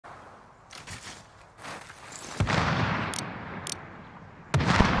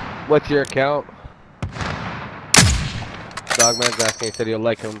What's your account? Dogman's asking. He said he'll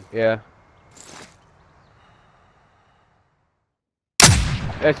like him. Yeah.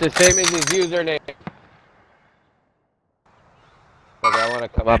 It's the same as his username. But I want to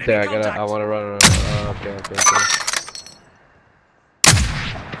come up there. I want to run around. Oh, okay.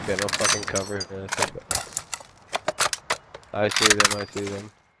 Okay, no fucking cover. Yeah, I see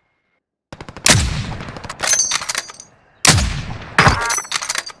them.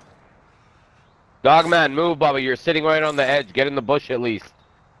 Dogman, move, Bubba. You're sitting right on the edge. Get in the bush at least.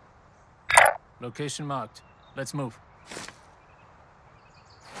 Location marked. Let's move.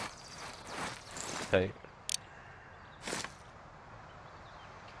 Okay.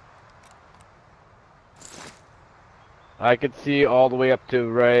 I could see all the way up to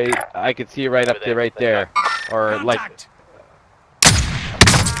right. I could see right up to right there, or like.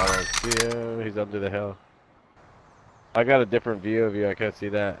 I see him. He's under the hill. I got a different view of you. I can't see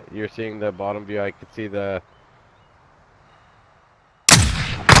that. You're seeing the bottom view. I could see the.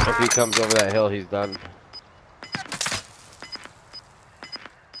 If he comes over that hill, he's done.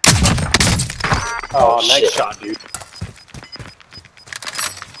 Oh, nice shot, dude.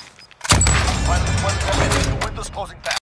 Windows closing fast.